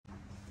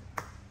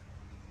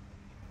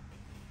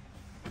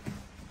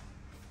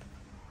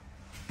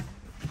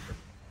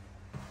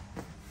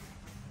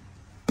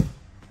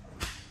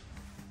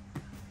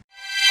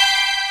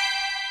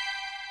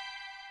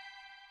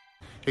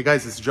Hey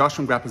guys, it's Josh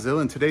from Grapplezilla,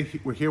 and today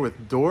we're here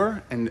with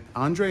Dor and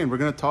Andre, and we're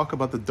going to talk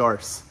about the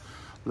Darce.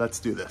 Let's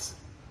do this.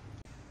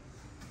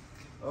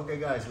 Okay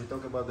guys, we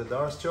talk about the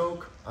Darce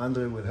Choke.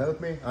 Andre will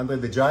help me. Andre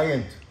the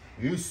giant.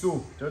 Used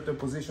to. Turtle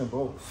position,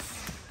 bro.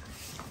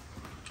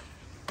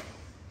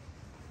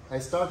 I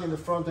start in the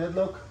front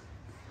headlock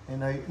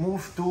and I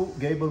move to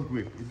gable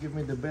grip. It gives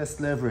me the best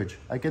leverage.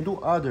 I can do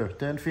other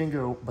 10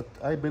 finger, but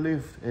I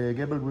believe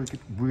gable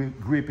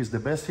grip is the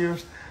best here.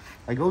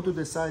 I go to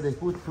the side, I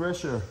put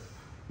pressure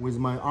with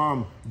my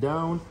arm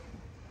down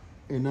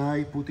and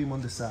I put him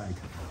on the side.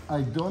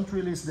 I don't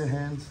release the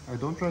hands, I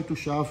don't try to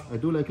shove, I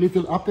do like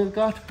little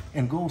uppercut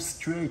and go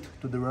straight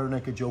to the rear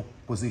naked choke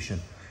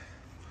position.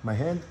 My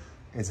hand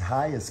as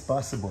high as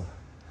possible.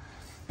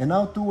 And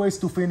now two ways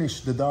to finish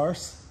the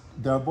Darce.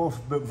 They are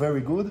both very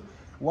good.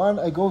 One,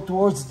 I go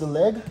towards the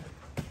leg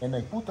and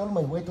I put all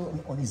my weight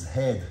on his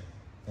head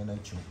and I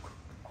choke.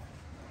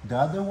 The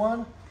other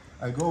one,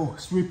 I go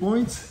 3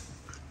 points,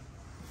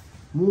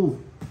 move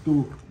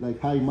to like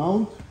high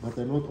mount, but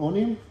I'm not on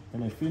him,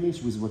 and I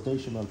finish with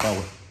rotational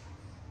power.